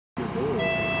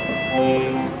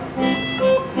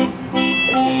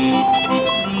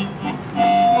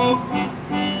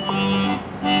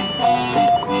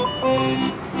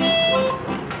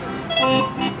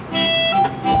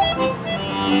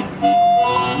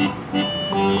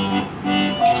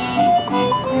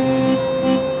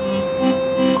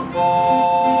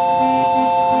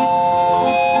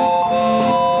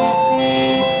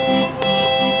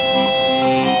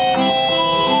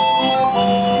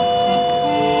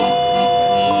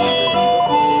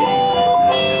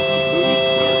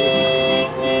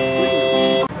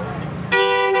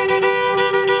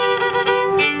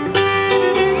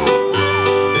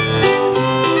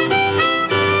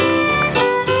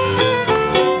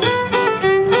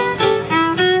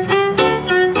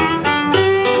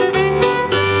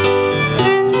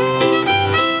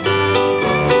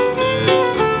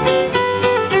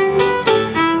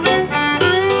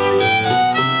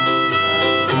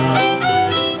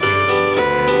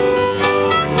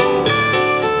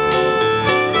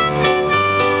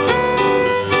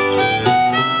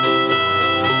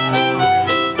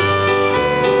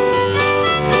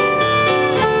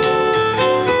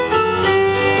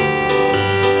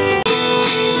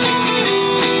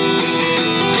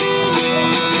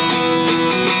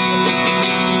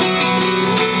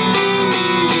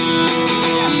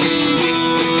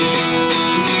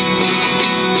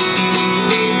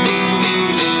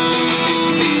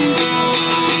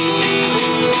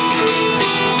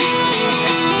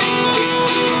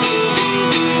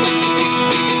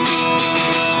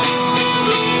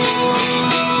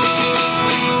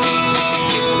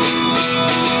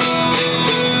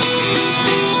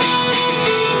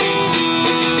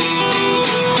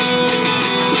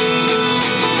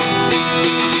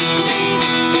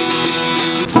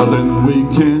Then we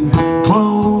can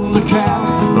clone the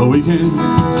cat, or we can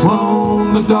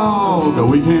clone the dog, or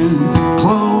we can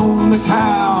clone the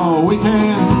cow, we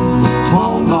can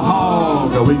clone the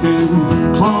hog, or we can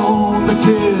clone the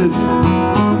kids.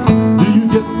 Do you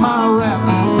get my rap?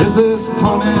 Is this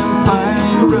cloning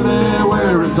thing really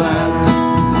where it's at?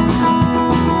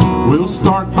 We'll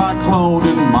start by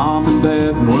cloning mom and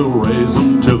dad, and we'll raise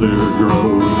them till they're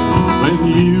grown. When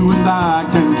you and I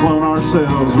can clone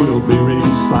ourselves, we'll be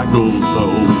recycled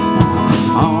souls.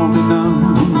 On and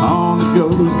on it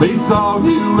goes, beats all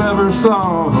you ever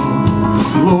saw.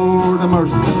 Lord have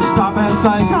mercy, stop and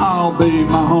think I'll be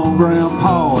my home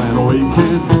grandpa, and we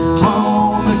can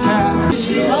clone the cat.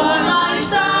 You are my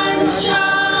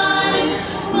sunshine,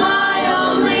 my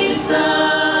only sunshine.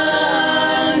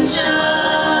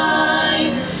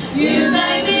 You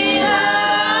make me happy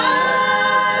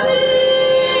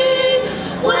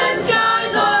when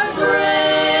skies are gray.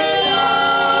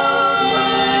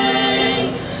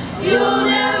 You'll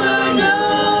never know,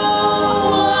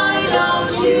 why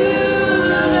don't you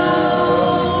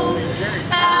know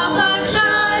how much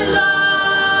I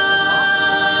love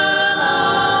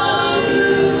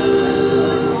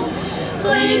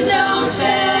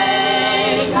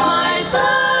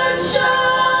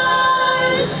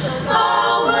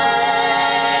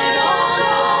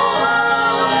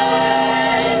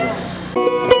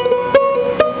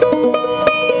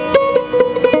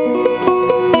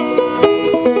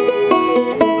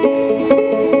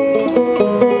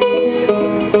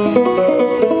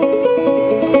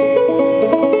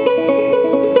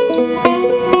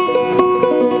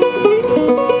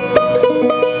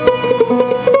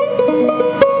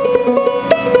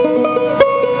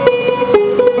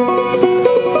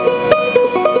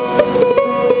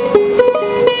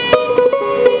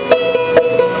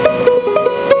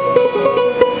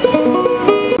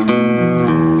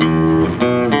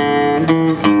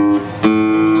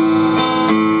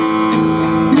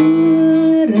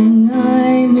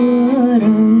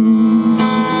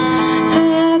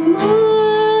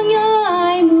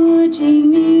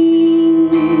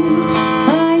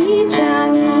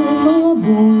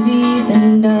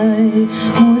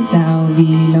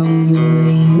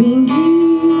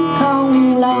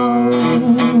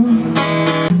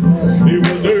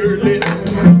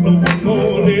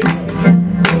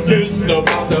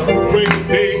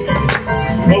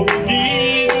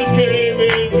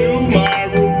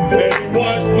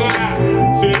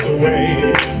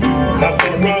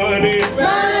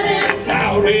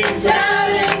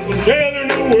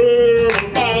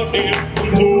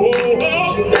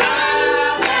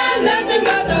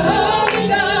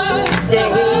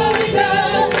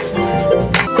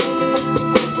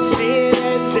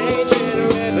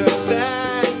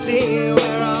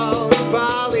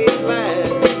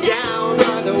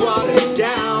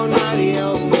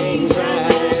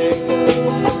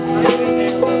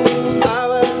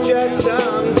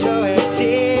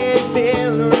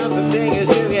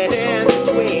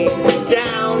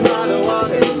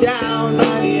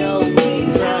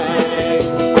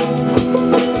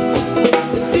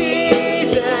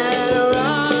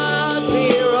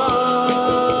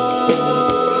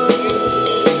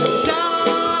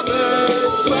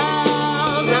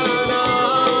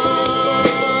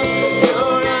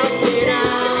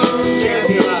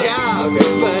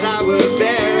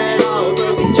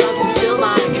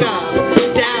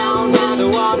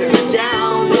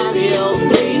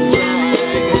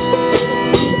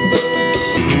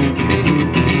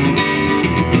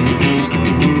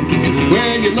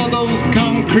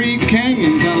Concrete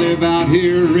canyons, I live out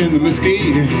here in the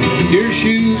Mesquite. Your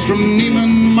shoes from Neiman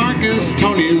Marcus,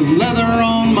 Tony's leather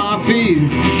on my feet.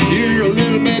 You're a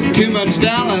little bit too much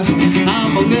Dallas,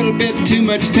 I'm a little bit too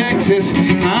much Texas.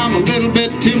 I'm a little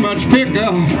bit too much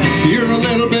pickup, you're a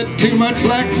little bit too much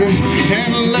Lexus.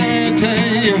 And let me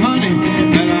tell you, honey,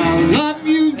 that I love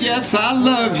you, yes I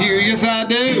love you, yes I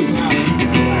do.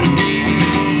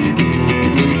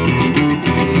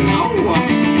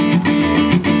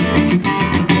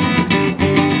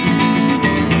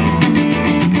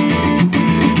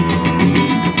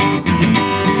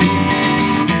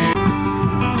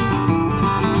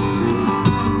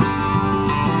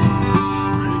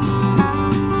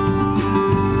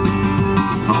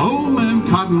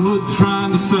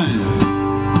 Trying to stand,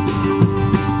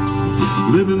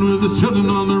 living with his children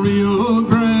on the Rio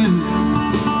Grande.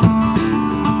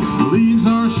 The leaves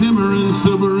are shimmering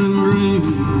silver and green.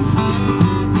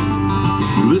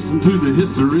 Listen to the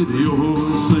history the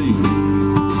old scene.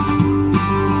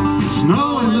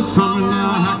 Snow in the summer now,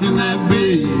 how can that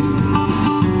be?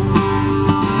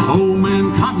 Old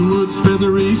man Cottonwood's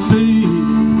feathery sea,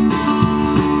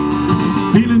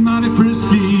 feeling mighty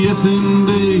frisky, yes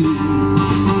indeed.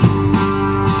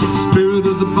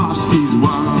 The Bosky's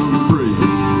wild and free,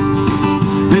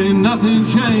 and nothing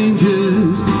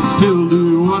changes, still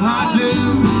do what I do.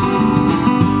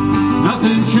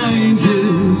 Nothing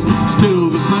changes, still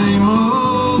the same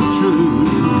old truth.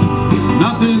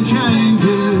 Nothing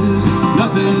changes,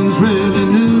 nothing's really